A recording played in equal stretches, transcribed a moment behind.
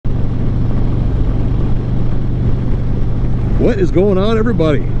What is going on,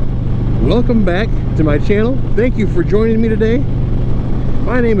 everybody? Welcome back to my channel. Thank you for joining me today.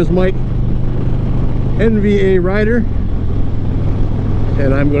 My name is Mike, NVA Rider,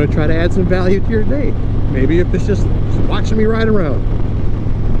 and I'm going to try to add some value to your day. Maybe if it's just watching me ride around.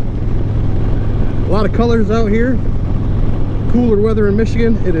 A lot of colors out here. Cooler weather in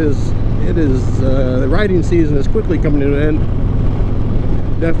Michigan. The riding season is quickly coming to an end.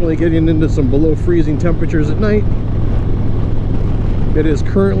 Definitely getting into some below freezing temperatures at night. It is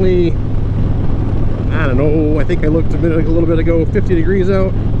currently, I don't know, I think I looked a little bit ago, 50 degrees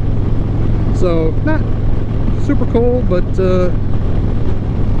out. So not super cold, but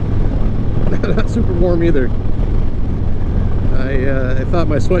not super warm either. I thought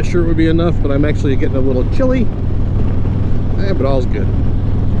my sweatshirt would be enough, but I'm actually getting a little chilly. But all's good.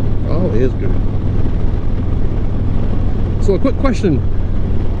 All is good. So a quick question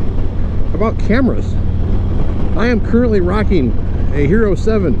about cameras. I am currently rocking a Hero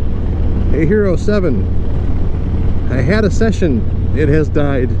 7. I had a session. It has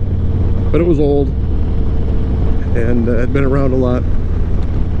died, but it was old and had been around a lot.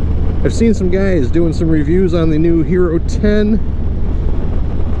 I've seen some guys doing some reviews on the new Hero 10.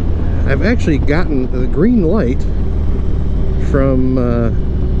 I've actually gotten the green light from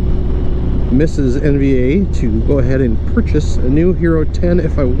Mrs. NVA to go ahead and purchase a new Hero 10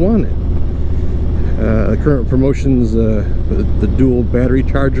 if I want it. The current promotions, the dual battery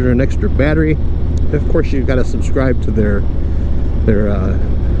charger and extra battery. Of course, you've got to subscribe to their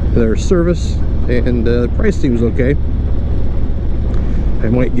service, and the price seems okay. I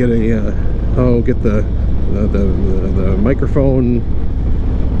might get the microphone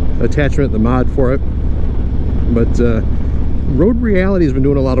attachment, the mod for it. But Road Reality has been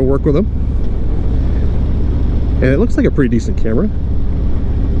doing a lot of work with them, and it looks like a pretty decent camera.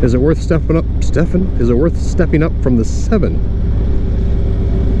 Is it worth stepping up? Is it worth stepping up from the 7?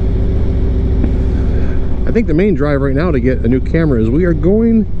 I think the main drive right now to get a new camera is we are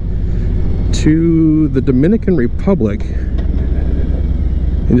going to the Dominican Republic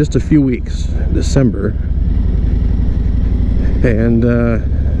in just a few weeks, December, and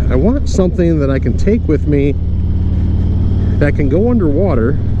I want something that I can take with me that can go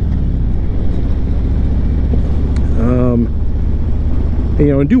underwater. You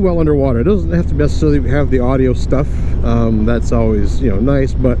know, and do well underwater. It doesn't have to necessarily have the audio stuff. That's always, you know,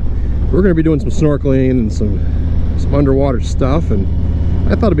 nice, but we're going to be doing some snorkeling and some underwater stuff, and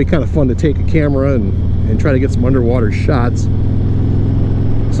I thought it'd be kind of fun to take a camera and try to get some underwater shots.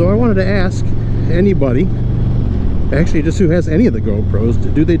 So I wanted to ask anybody, actually just who has any of the GoPros,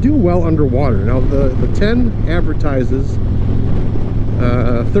 do they do well underwater? Now the 10 advertises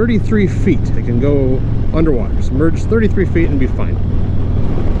 33 feet. It can go underwater, submerge 33 feet and be fine.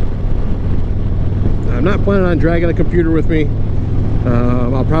 I'm not planning on dragging a computer with me.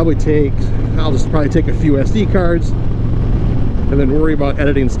 I'll just probably take a few SD cards and then worry about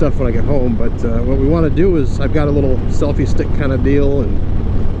editing stuff when I get home. But what we want to do is, I've got a little selfie stick kind of deal, and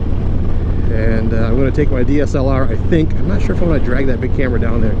I'm going to take my DSLR, I think. I'm not sure if I want to drag that big camera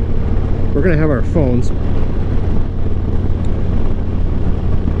down there. We're going to have our phones.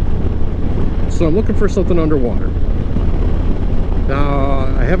 So I'm looking for something underwater. Now,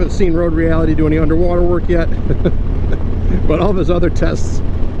 I haven't seen Road Reality do any underwater work yet, but all of his other tests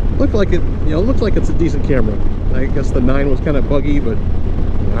look like it. You know, looks like it's a decent camera. I guess the 9 was kind of buggy, but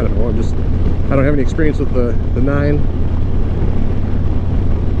I don't know. I don't have any experience with the 9.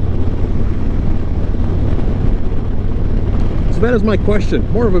 So that is my question.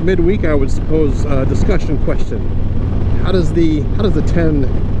 More of a midweek, I would suppose, discussion question. How does the 10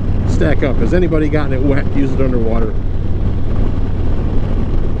 stack up? Has anybody gotten it wet, used it underwater?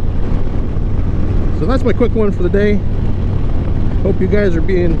 So that's my quick one for the day. Hope you guys are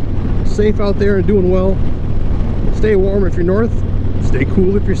being safe out there and doing well. Stay warm if you're north, stay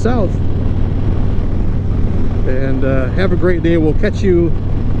cool if you're south, and have a great day. We'll catch you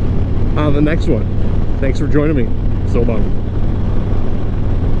on the next one. Thanks for joining me. So long.